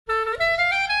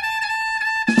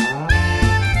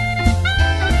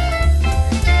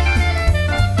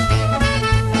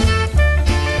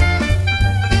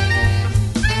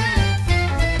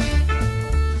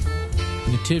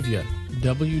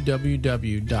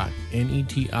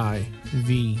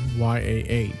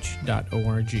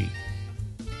www.netivyyah.org.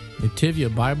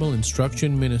 Nativia Bible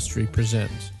Instruction Ministry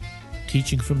presents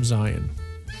Teaching from Zion,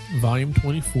 Volume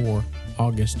 24,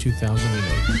 August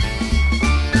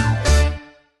 2008.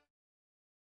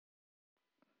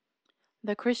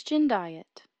 The Christian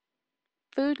Diet,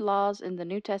 Food Laws in the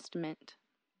New Testament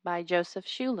by Joseph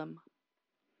Shulam.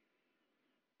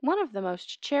 One of the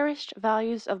most cherished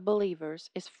values of believers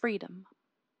is freedom.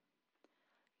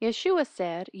 Yeshua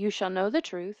said, "You shall know the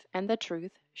truth, and the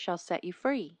truth shall set you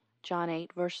free." John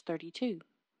 8, verse 32.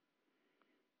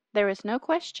 There is no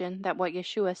question that what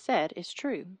Yeshua said is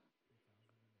true.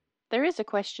 There is a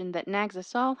question that nags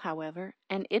us all, however,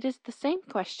 and it is the same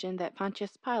question that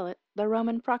Pontius Pilate, the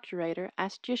Roman procurator,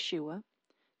 asked Yeshua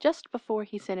just before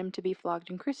he sent him to be flogged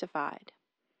and crucified.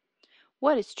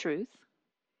 What is truth?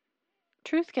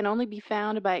 Truth can only be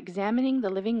found by examining the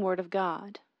living Word of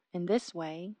God. In this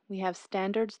way, we have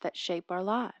standards that shape our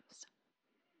lives.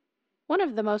 One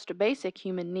of the most basic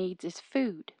human needs is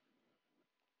food.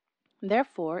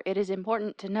 Therefore, it is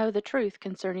important to know the truth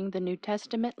concerning the New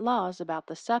Testament laws about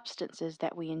the substances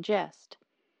that we ingest.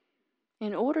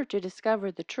 In order to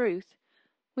discover the truth,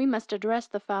 we must address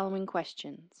the following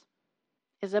questions.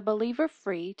 Is a believer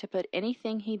free to put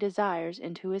anything he desires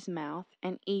into his mouth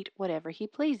and eat whatever he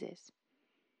pleases?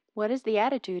 What is the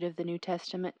attitude of the New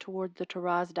Testament toward the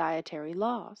Torah's dietary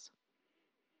laws?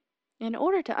 In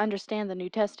order to understand the New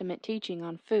Testament teaching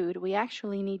on food, we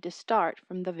actually need to start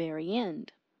from the very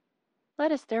end.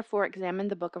 Let us therefore examine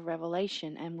the book of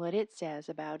Revelation and what it says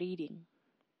about eating.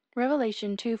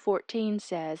 Revelation 2:14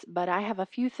 says, "But I have a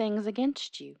few things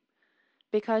against you,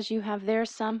 because you have there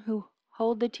some who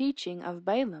hold the teaching of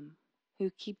Balaam,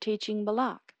 who keep teaching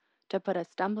Balak to put a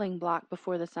stumbling block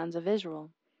before the sons of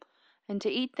Israel, and to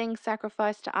eat things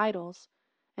sacrificed to idols,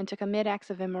 and to commit acts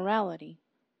of immorality."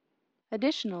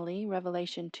 Additionally,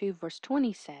 Revelation 2 verse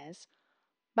 20 says,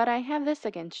 "But I have this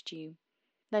against you,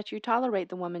 that you tolerate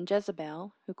the woman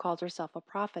Jezebel, who calls herself a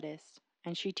prophetess,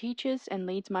 and she teaches and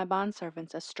leads my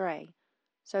bondservants astray,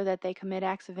 so that they commit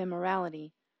acts of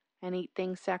immorality, and eat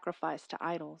things sacrificed to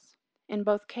idols." In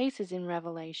both cases in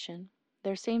Revelation,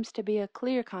 there seems to be a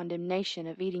clear condemnation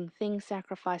of eating things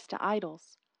sacrificed to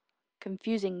idols.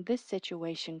 Confusing this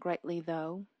situation greatly,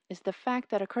 though, is the fact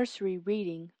that a cursory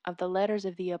reading of the letters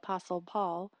of the Apostle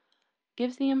Paul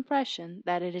gives the impression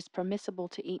that it is permissible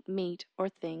to eat meat or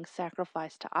things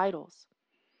sacrificed to idols.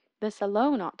 This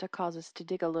alone ought to cause us to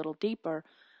dig a little deeper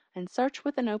and search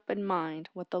with an open mind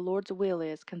what the Lord's will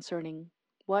is concerning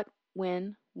what,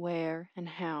 when, where, and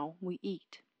how we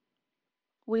eat.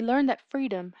 We learn that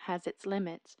freedom has its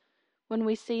limits when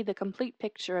we see the complete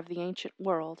picture of the ancient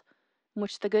world in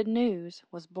which the good news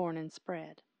was born and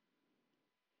spread.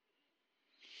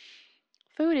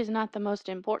 Food is not the most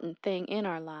important thing in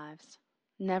our lives.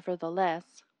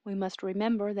 Nevertheless, we must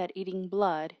remember that eating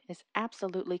blood is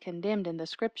absolutely condemned in the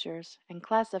Scriptures and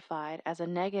classified as a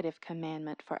negative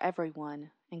commandment for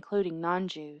everyone, including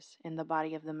non-Jews, in the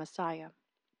body of the Messiah.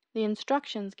 The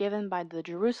instructions given by the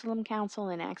Jerusalem Council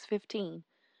in Acts 15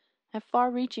 have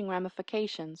far-reaching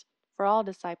ramifications for all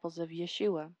disciples of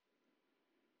Yeshua.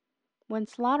 When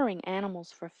slaughtering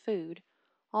animals for food,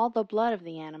 all the blood of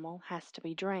the animal has to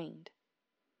be drained.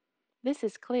 This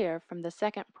is clear from the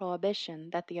second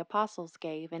prohibition that the apostles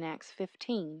gave in Acts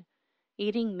 15,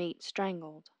 eating meat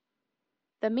strangled.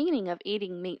 The meaning of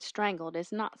eating meat strangled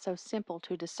is not so simple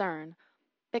to discern,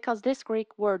 because this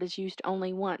Greek word is used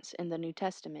only once in the New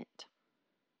Testament.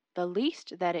 The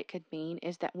least that it could mean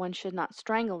is that one should not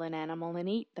strangle an animal and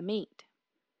eat the meat.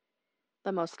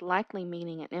 The most likely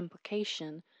meaning and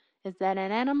implication is that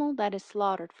an animal that is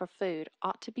slaughtered for food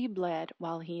ought to be bled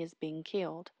while he is being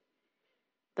killed.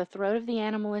 The throat of the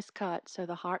animal is cut so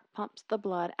the heart pumps the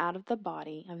blood out of the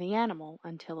body of the animal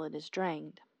until it is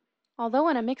drained. Although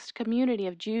in a mixed community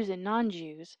of Jews and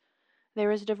non-Jews,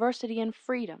 there is diversity and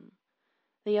freedom,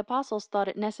 the apostles thought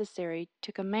it necessary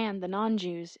to command the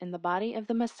non-Jews in the body of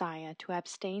the Messiah to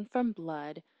abstain from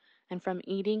blood and from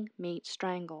eating meat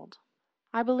strangled.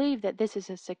 I believe that this is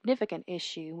a significant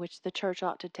issue which the Church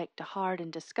ought to take to heart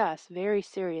and discuss very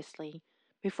seriously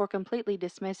before completely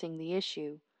dismissing the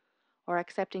issue or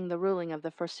accepting the ruling of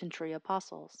the first-century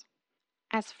apostles.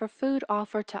 As for food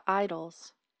offered to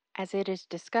idols, as it is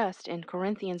discussed in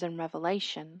Corinthians and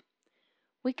Revelation,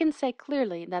 we can say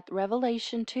clearly that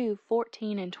Revelation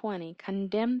 2:14 and 20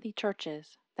 condemn the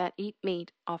churches that eat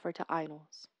meat offered to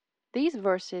idols. These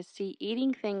verses see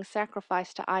eating things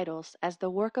sacrificed to idols as the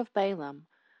work of Balaam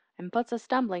and puts a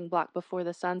stumbling block before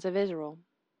the sons of Israel.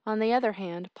 On the other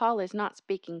hand, Paul is not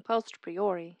speaking post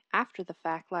priori, after the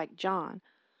fact like John,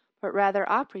 but rather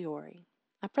a priori.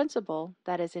 a principle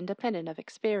that is independent of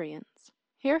experience.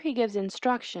 Here he gives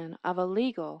instruction of a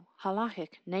legal,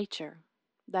 halachic nature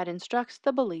that instructs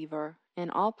the believer in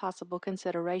all possible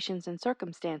considerations and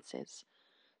circumstances,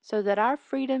 so that our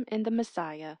freedom in the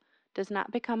Messiah does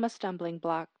not become a stumbling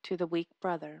block to the weak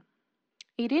brother.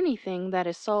 Eat anything that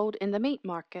is sold in the meat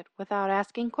market without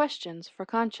asking questions for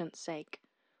conscience sake,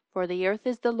 for the earth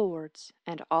is the Lord's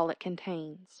and all it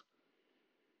contains.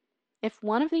 If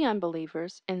one of the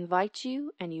unbelievers invites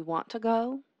you and you want to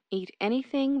go, eat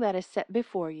anything that is set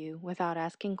before you without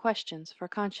asking questions for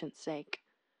conscience sake.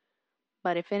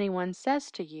 But if anyone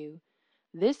says to you,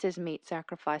 "This is meat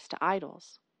sacrificed to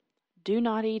idols," do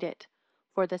not eat it,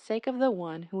 for the sake of the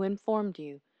one who informed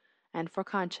you, and for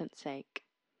conscience sake.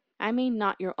 I mean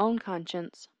not your own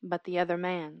conscience, but the other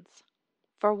man's.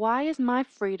 For why is my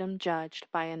freedom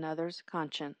judged by another's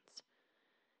conscience?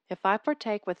 If I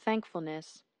partake with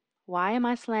thankfulness, why am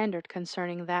I slandered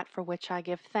concerning that for which I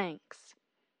give thanks?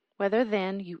 Whether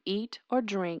then you eat or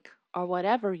drink, or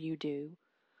whatever you do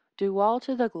all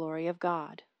to the glory of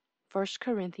God. 1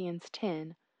 Corinthians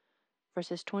 10,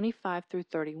 verses 25 through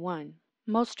 31.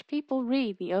 Most people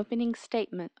read the opening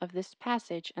statement of this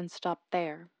passage and stop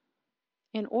there.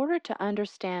 In order to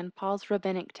understand Paul's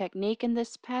rabbinic technique in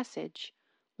this passage,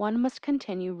 one must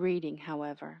continue reading,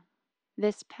 however.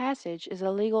 This passage is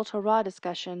a legal Torah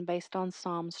discussion based on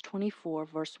Psalms 24,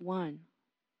 verse 1.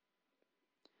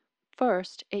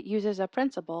 First, it uses a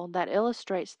principle that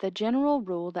illustrates the general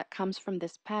rule that comes from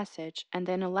this passage and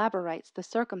then elaborates the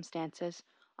circumstances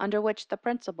under which the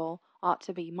principle ought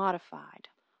to be modified.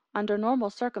 Under normal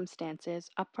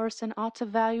circumstances, a person ought to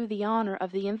value the honor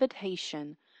of the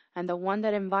invitation and the one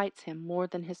that invites him more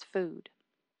than his food.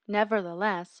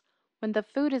 Nevertheless, when the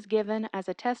food is given as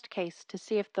a test case to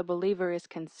see if the believer is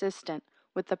consistent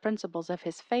with the principles of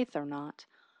his faith or not,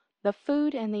 the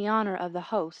food and the honor of the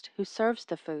host who serves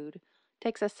the food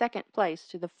takes a second place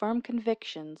to the firm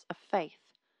convictions of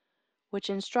faith, which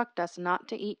instruct us not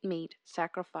to eat meat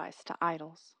sacrificed to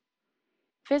idols.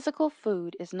 Physical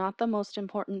food is not the most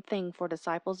important thing for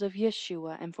disciples of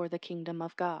Yeshua and for the kingdom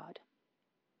of God.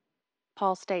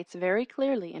 Paul states very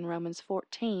clearly in Romans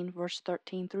 14, verse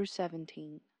 13 through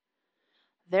 17,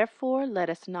 "Therefore let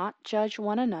us not judge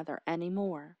one another any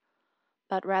more,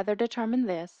 but rather determine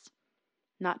this,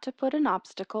 not to put an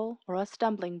obstacle or a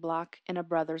stumbling block in a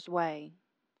brother's way.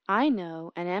 I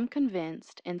know and am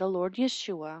convinced in the Lord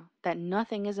Yeshua that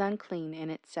nothing is unclean in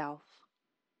itself.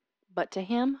 But to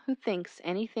him who thinks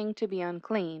anything to be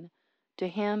unclean, to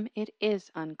him it is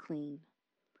unclean.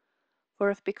 For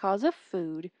if because of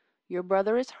food your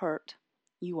brother is hurt,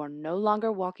 you are no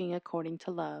longer walking according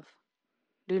to love.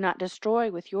 Do not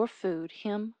destroy with your food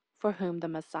him for whom the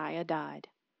Messiah died.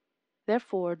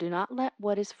 Therefore do not let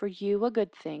what is for you a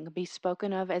good thing be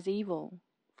spoken of as evil,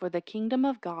 for the kingdom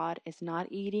of God is not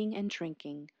eating and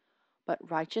drinking, but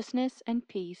righteousness and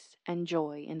peace and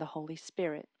joy in the Holy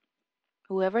Spirit.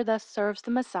 Whoever thus serves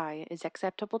the Messiah is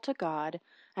acceptable to God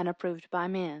and approved by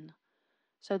men.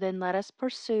 So then let us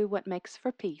pursue what makes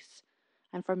for peace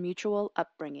and for mutual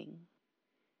upbringing."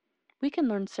 We can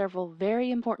learn several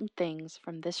very important things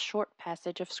from this short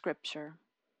passage of Scripture.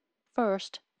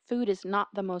 First, food is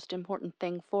not the most important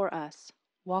thing for us.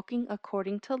 Walking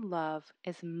according to love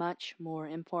is much more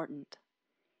important.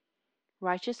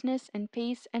 Righteousness and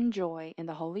peace and joy in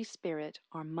the Holy Spirit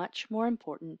are much more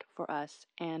important for us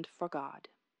and for God.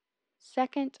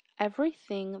 Second,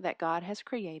 everything that God has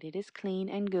created is clean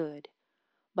and good.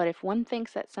 But if one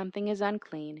thinks that something is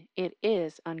unclean, it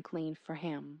is unclean for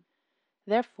him.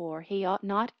 Therefore he ought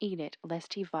not eat it,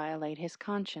 lest he violate his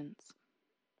conscience.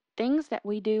 Things that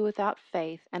we do without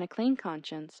faith and a clean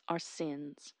conscience are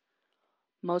sins.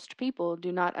 Most people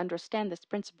do not understand this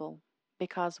principle,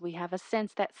 because we have a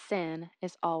sense that sin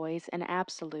is always an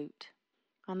absolute.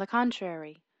 On the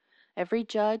contrary, every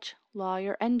judge,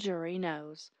 lawyer, and jury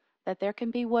knows that there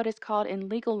can be what is called in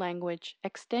legal language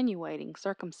extenuating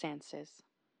circumstances.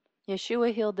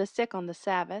 Yeshua healed the sick on the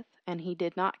Sabbath, and he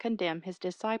did not condemn his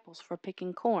disciples for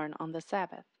picking corn on the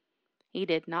Sabbath. He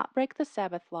did not break the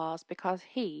Sabbath laws because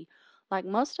he, like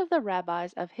most of the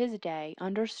rabbis of his day,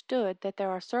 understood that there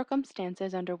are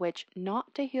circumstances under which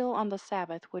not to heal on the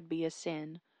Sabbath would be a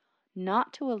sin,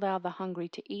 not to allow the hungry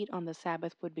to eat on the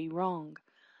Sabbath would be wrong,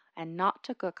 and not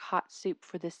to cook hot soup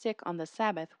for the sick on the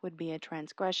Sabbath would be a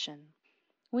transgression.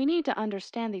 We need to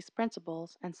understand these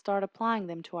principles and start applying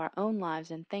them to our own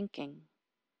lives and thinking.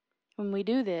 When we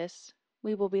do this,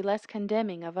 we will be less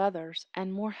condemning of others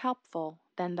and more helpful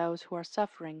than those who are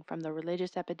suffering from the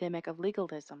religious epidemic of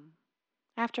legalism.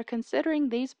 After considering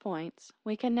these points,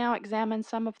 we can now examine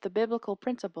some of the biblical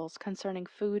principles concerning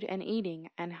food and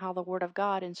eating and how the Word of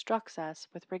God instructs us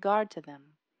with regard to them.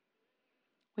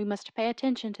 We must pay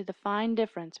attention to the fine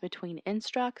difference between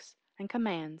instructs and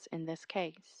commands in this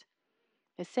case.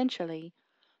 Essentially,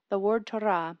 the word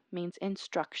Torah means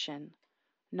instruction,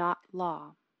 not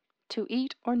law. To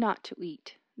eat or not to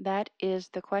eat, that is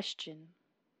the question.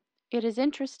 It is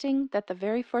interesting that the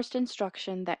very first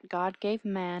instruction that God gave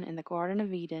man in the Garden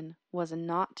of Eden was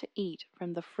not to eat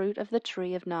from the fruit of the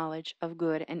tree of knowledge of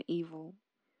good and evil.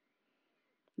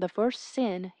 The first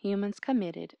sin humans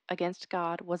committed against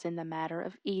God was in the matter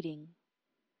of eating.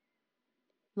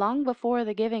 Long before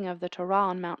the giving of the Torah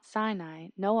on Mount Sinai,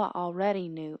 Noah already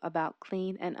knew about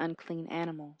clean and unclean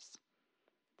animals.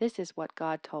 This is what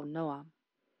God told Noah.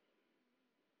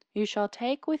 You shall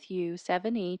take with you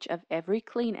 7 each of every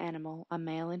clean animal, a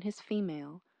male and his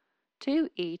female, 2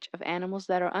 each of animals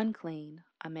that are unclean,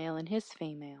 a male and his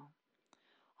female.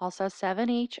 Also 7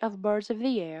 each of birds of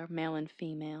the air, male and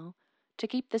female, to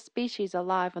keep the species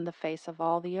alive on the face of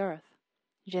all the earth.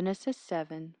 Genesis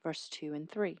 7, verse 2 and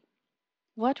 3.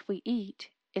 What we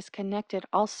eat is connected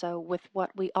also with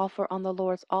what we offer on the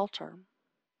Lord's altar.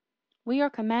 We are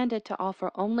commanded to offer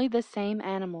only the same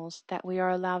animals that we are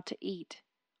allowed to eat,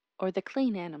 or the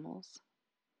clean animals.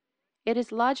 It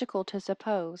is logical to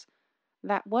suppose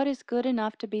that what is good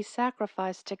enough to be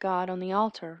sacrificed to God on the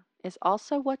altar is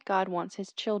also what God wants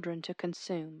His children to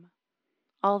consume.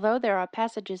 Although there are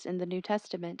passages in the New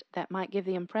Testament that might give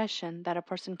the impression that a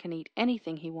person can eat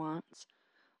anything he wants,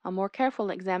 a more careful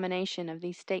examination of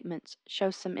these statements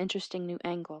shows some interesting new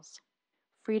angles.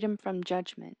 Freedom from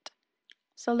judgment.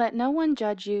 So let no one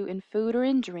judge you in food or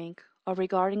in drink, or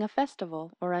regarding a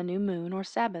festival, or a new moon, or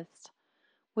Sabbaths,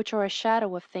 which are a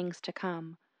shadow of things to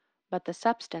come, but the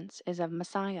substance is of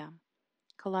Messiah.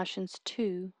 Colossians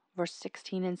 2, verse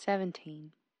 16 and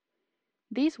 17.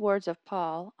 These words of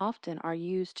Paul often are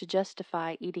used to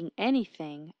justify eating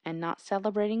anything and not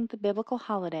celebrating the biblical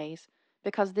holidays,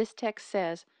 because this text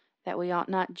says that we ought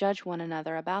not judge one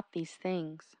another about these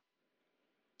things.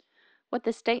 What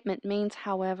the statement means,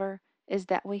 however, is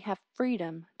that we have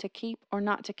freedom to keep or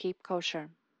not to keep kosher.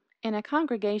 In a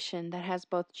congregation that has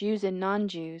both Jews and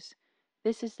non-Jews,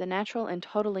 this is the natural and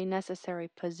totally necessary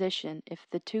position if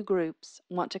the two groups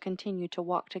want to continue to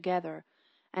walk together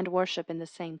and worship in the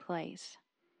same place.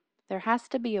 There has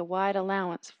to be a wide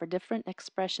allowance for different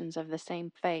expressions of the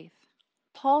same faith.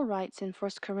 Paul writes in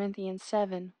 1 Corinthians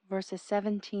 7, verses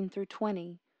 17 through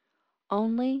 20,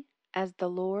 "Only as the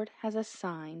Lord has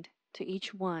assigned to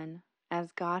each one,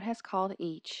 as God has called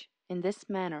each, in this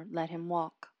manner let him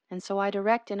walk. And so I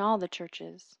direct in all the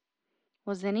churches.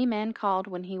 Was any man called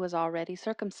when he was already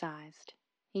circumcised?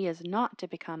 He is not to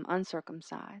become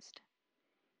uncircumcised.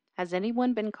 Has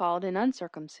anyone been called in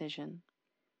uncircumcision?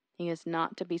 He is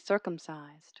not to be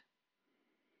circumcised.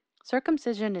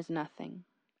 Circumcision is nothing,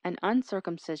 and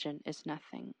uncircumcision is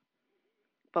nothing.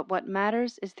 But what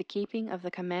matters is the keeping of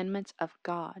the commandments of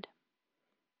God.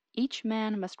 Each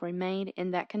man must remain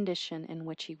in that condition in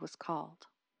which he was called."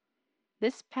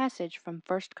 This passage from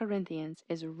 1 Corinthians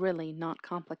is really not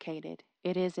complicated.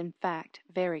 It is, in fact,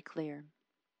 very clear.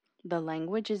 The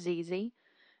language is easy,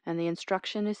 and the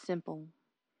instruction is simple.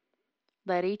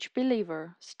 Let each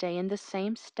believer stay in the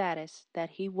same status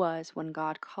that he was when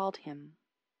God called him.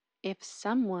 If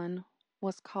someone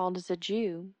was called as a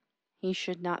Jew, he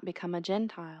should not become a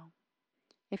Gentile.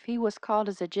 If he was called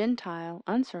as a Gentile,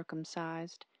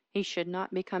 uncircumcised, he should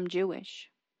not become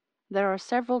Jewish. There are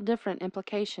several different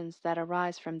implications that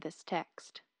arise from this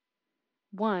text.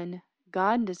 1.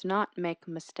 God does not make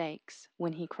mistakes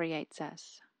when He creates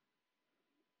us.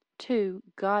 2.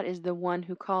 God is the one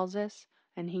who calls us,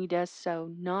 and He does so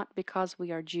not because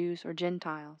we are Jews or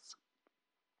Gentiles.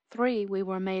 3. We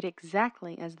were made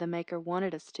exactly as the Maker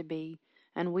wanted us to be,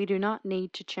 and we do not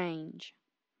need to change.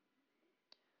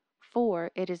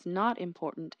 4. It is not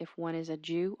important if one is a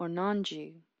Jew or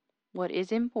non-Jew. What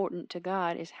is important to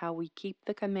God is how we keep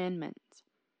the commandments.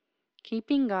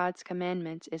 Keeping God's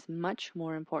commandments is much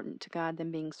more important to God than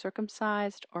being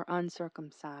circumcised or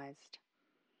uncircumcised.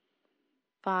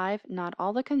 5. Not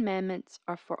all the commandments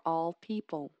are for all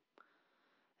people.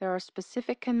 There are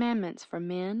specific commandments for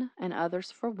men and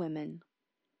others for women.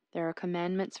 There are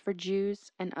commandments for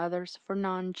Jews and others for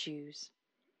non-Jews.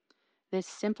 This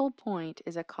simple point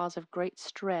is a cause of great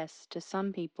stress to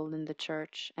some people in the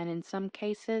church, and in some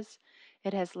cases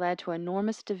it has led to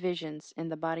enormous divisions in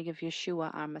the body of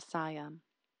Yeshua, our Messiah.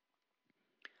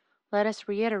 Let us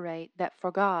reiterate that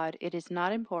for God it is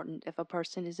not important if a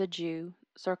person is a Jew,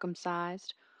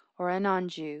 circumcised, or a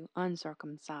non-Jew,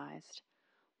 uncircumcised.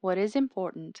 What is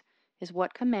important is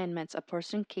what commandments a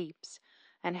person keeps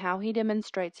and how he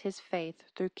demonstrates his faith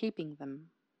through keeping them.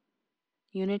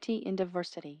 Unity in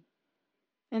diversity.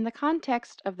 In the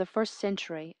context of the first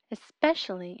century,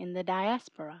 especially in the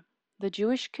diaspora, the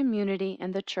Jewish community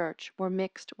and the church were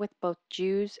mixed with both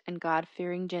Jews and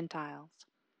God-fearing Gentiles.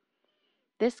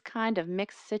 This kind of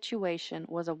mixed situation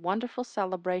was a wonderful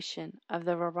celebration of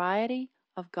the variety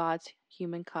of God's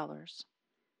human colors.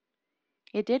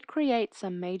 It did create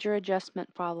some major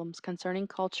adjustment problems concerning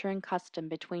culture and custom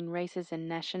between races and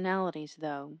nationalities,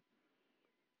 though.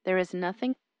 There is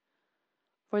nothing.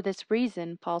 For this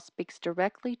reason, Paul speaks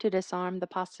directly to disarm the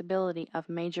possibility of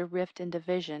major rift and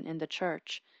division in the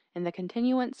church in the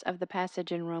continuance of the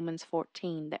passage in Romans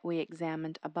 14 that we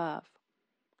examined above.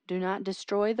 Do not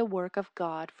destroy the work of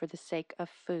God for the sake of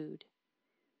food.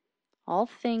 All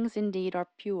things indeed are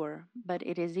pure, but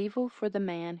it is evil for the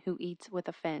man who eats with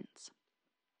offense.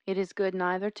 It is good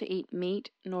neither to eat meat,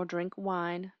 nor drink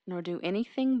wine, nor do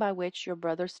anything by which your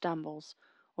brother stumbles,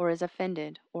 or is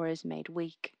offended, or is made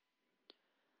weak.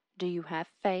 Do you have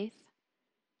faith?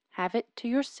 Have it to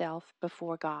yourself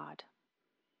before God.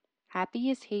 Happy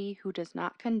is he who does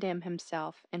not condemn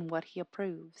himself in what he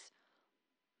approves.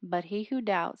 But he who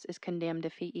doubts is condemned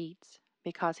if he eats,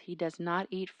 because he does not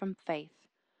eat from faith.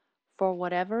 For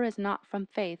whatever is not from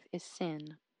faith is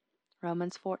sin.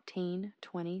 Romans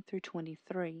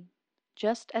 14:20-23.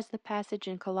 Just as the passage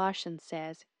in Colossians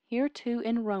says, here too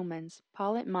in Romans,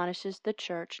 Paul admonishes the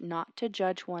church not to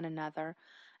judge one another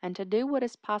and to do what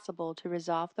is possible to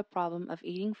resolve the problem of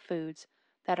eating foods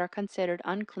that are considered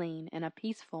unclean in a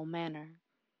peaceful manner.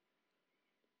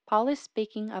 Paul is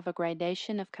speaking of a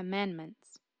gradation of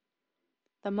commandments.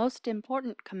 The most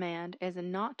important command is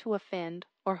not to offend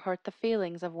or hurt the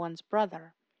feelings of one's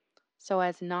brother, so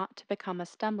as not to become a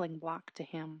stumbling block to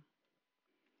him.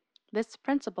 This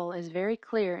principle is very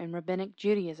clear in Rabbinic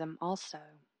Judaism also.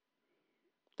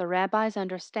 The rabbis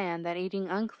understand that eating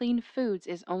unclean foods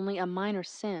is only a minor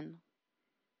sin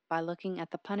by looking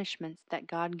at the punishments that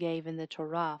God gave in the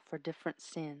Torah for different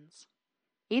sins.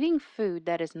 Eating food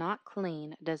that is not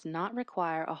clean does not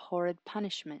require a horrid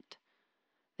punishment.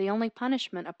 The only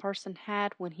punishment a person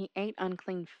had when he ate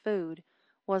unclean food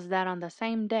was that on the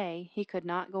same day he could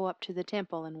not go up to the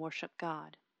temple and worship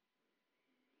God.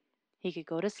 He could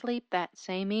go to sleep that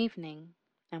same evening,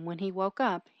 and when he woke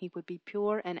up, he would be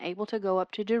pure and able to go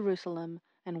up to Jerusalem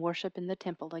and worship in the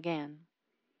temple again.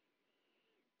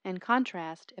 In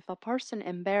contrast, if a person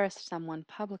embarrassed someone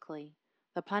publicly,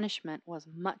 the punishment was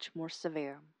much more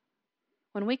severe.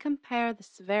 When we compare the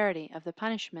severity of the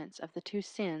punishments of the two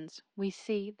sins, we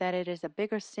see that it is a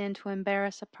bigger sin to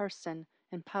embarrass a person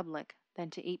in public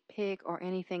than to eat pig or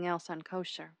anything else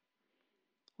unkosher.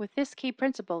 With this key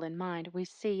principle in mind, we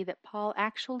see that Paul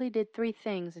actually did three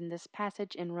things in this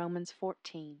passage in Romans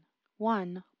 14.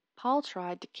 1. Paul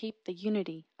tried to keep the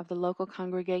unity of the local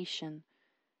congregation,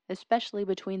 especially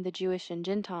between the Jewish and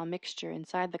Gentile mixture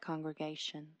inside the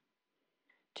congregation.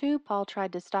 2. Paul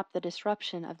tried to stop the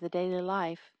disruption of the daily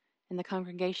life in the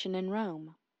congregation in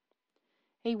Rome.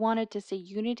 He wanted to see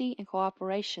unity and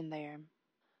cooperation there.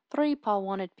 3. Paul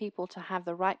wanted people to have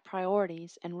the right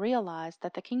priorities and realize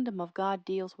that the kingdom of God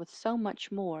deals with so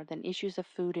much more than issues of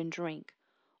food and drink,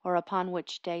 or upon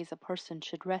which days a person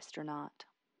should rest or not.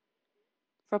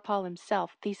 For Paul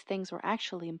himself, these things were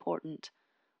actually important,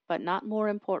 but not more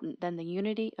important than the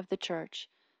unity of the church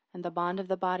and the bond of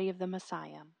the body of the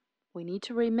Messiah. We need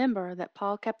to remember that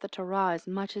Paul kept the Torah as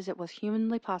much as it was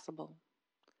humanly possible.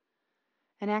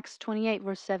 In Acts 28,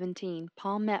 verse 17,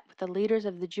 Paul met with the leaders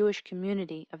of the Jewish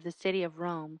community of the city of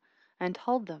Rome and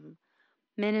told them,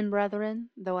 Men and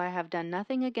brethren, though I have done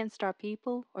nothing against our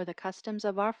people or the customs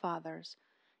of our fathers,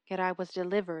 yet I was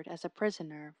delivered as a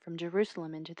prisoner from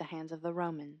Jerusalem into the hands of the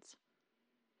Romans.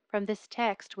 From this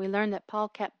text, we learn that Paul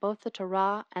kept both the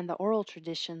Torah and the oral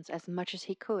traditions as much as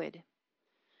he could.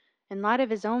 In light of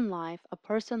his own life, a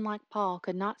person like Paul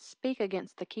could not speak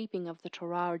against the keeping of the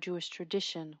Torah or Jewish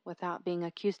tradition without being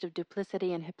accused of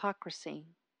duplicity and hypocrisy.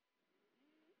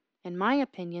 In my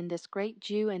opinion, this great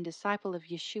Jew and disciple of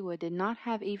Yeshua did not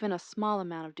have even a small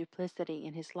amount of duplicity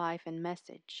in his life and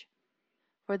message.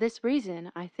 For this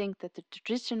reason, I think that the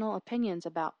traditional opinions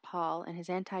about Paul and his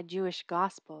anti-Jewish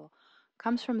gospel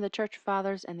comes from the church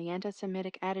fathers and the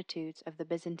anti-Semitic attitudes of the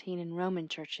Byzantine and Roman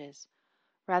churches,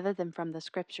 rather than from the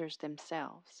scriptures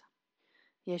themselves.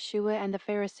 Yeshua and the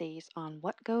Pharisees on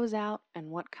what goes out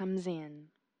and what comes in.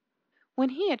 When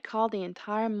he had called the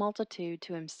entire multitude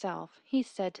to himself, he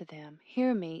said to them,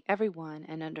 Hear me, every one,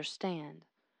 and understand.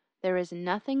 There is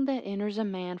nothing that enters a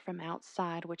man from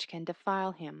outside which can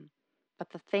defile him, but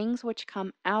the things which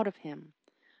come out of him,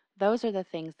 those are the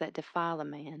things that defile a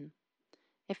man.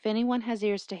 If anyone has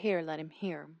ears to hear, let him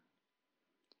hear.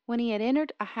 When he had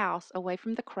entered a house away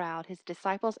from the crowd, his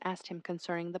disciples asked him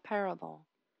concerning the parable.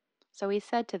 So he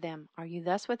said to them, Are you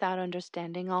thus without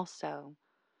understanding also?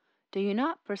 Do you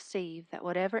not perceive that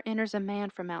whatever enters a man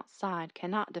from outside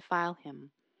cannot defile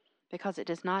him, because it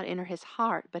does not enter his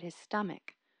heart but his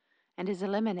stomach, and is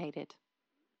eliminated,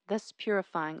 thus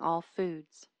purifying all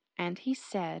foods? And he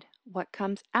said, What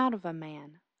comes out of a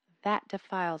man, that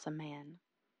defiles a man.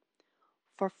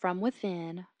 For from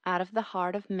within, out of the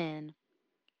heart of men,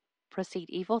 proceed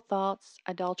evil thoughts,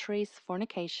 adulteries,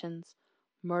 fornications,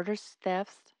 murders,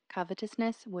 thefts,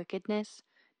 covetousness, wickedness,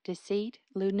 deceit,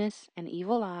 lewdness, an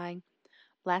evil eye,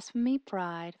 blasphemy,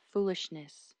 pride,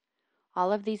 foolishness.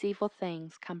 All of these evil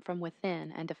things come from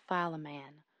within and defile a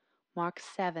man. Mark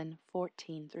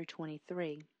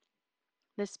 7:14-23.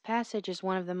 This passage is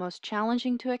one of the most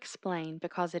challenging to explain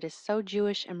because it is so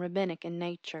Jewish and rabbinic in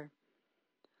nature.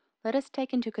 Let us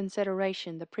take into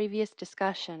consideration the previous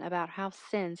discussion about how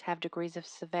sins have degrees of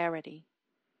severity.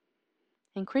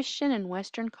 In Christian and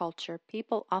Western culture,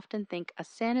 people often think a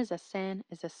sin is a sin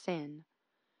is a sin.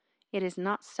 It is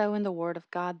not so in the Word of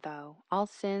God, though. All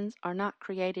sins are not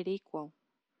created equal.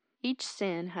 Each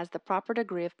sin has the proper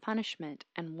degree of punishment,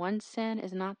 and one sin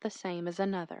is not the same as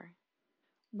another.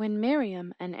 When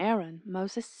Miriam and Aaron,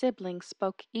 Moses' siblings,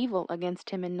 spoke evil against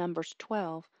him in Numbers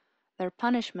 12, their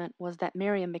punishment was that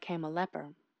Miriam became a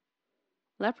leper.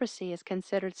 Leprosy is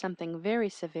considered something very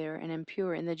severe and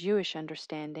impure in the Jewish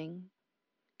understanding.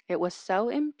 It was so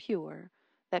impure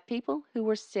that people who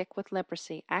were sick with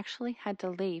leprosy actually had to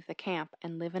leave the camp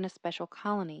and live in a special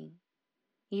colony.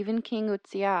 Even King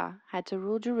Uzziah had to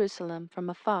rule Jerusalem from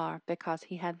afar because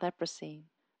he had leprosy.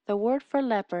 The word for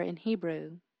leper in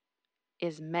Hebrew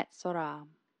is metzorah.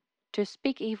 To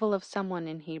speak evil of someone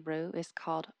in Hebrew is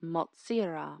called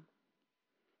motzirah,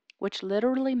 which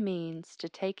literally means to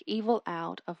take evil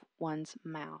out of one's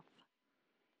mouth.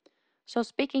 So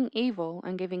speaking evil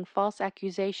and giving false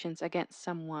accusations against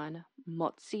someone,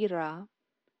 motzirah,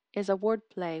 is a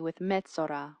wordplay with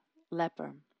metzorah,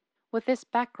 leper. With this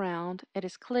background, it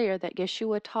is clear that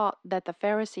Yeshua taught that the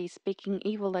Pharisees speaking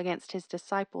evil against his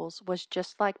disciples was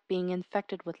just like being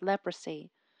infected with leprosy,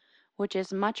 which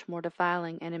is much more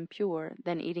defiling and impure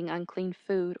than eating unclean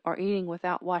food or eating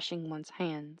without washing one's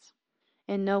hands.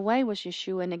 In no way was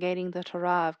Yeshua negating the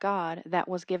Torah of God that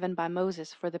was given by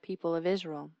Moses for the people of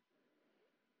Israel.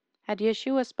 Had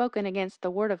Yeshua spoken against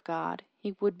the Word of God,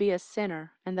 he would be a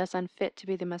sinner and thus unfit to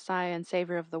be the Messiah and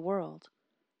Savior of the world.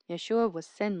 Yeshua was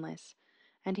sinless,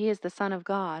 and he is the Son of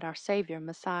God, our Savior,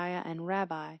 Messiah, and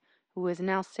Rabbi, who is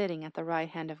now sitting at the right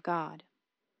hand of God.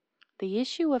 The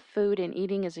issue of food and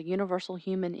eating is a universal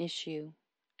human issue,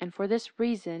 and for this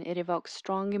reason it evokes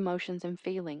strong emotions and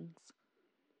feelings.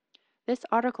 This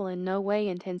article in no way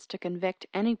intends to convict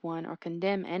anyone or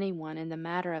condemn anyone in the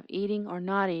matter of eating or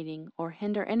not eating or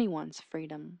hinder anyone's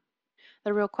freedom.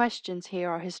 The real questions here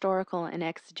are historical and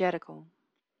exegetical.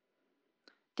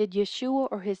 Did Yeshua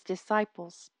or his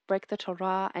disciples break the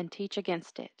Torah and teach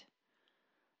against it?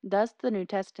 Does the New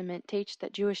Testament teach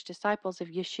that Jewish disciples of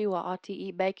Yeshua ought to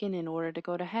eat bacon in order to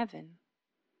go to heaven?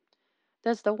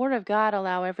 Does the Word of God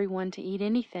allow everyone to eat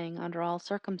anything under all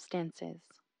circumstances?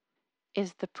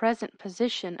 Is the present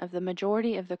position of the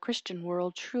majority of the Christian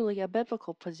world truly a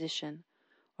biblical position,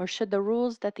 or should the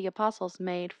rules that the apostles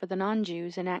made for the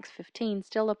non-Jews in Acts 15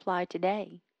 still apply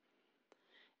today?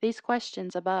 These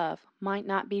questions above might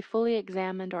not be fully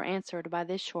examined or answered by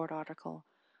this short article,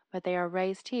 but they are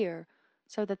raised here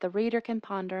so that the reader can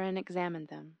ponder and examine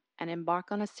them, and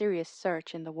embark on a serious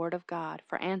search in the Word of God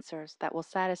for answers that will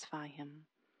satisfy him.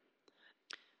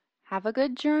 Have a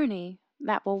good journey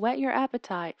that will whet your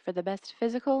appetite for the best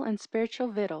physical and spiritual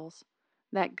victuals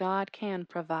that God can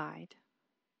provide.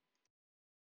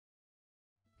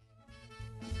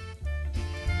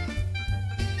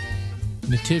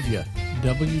 Nativia,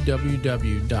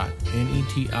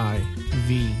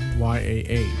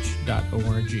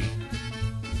 www.netivyyah.org.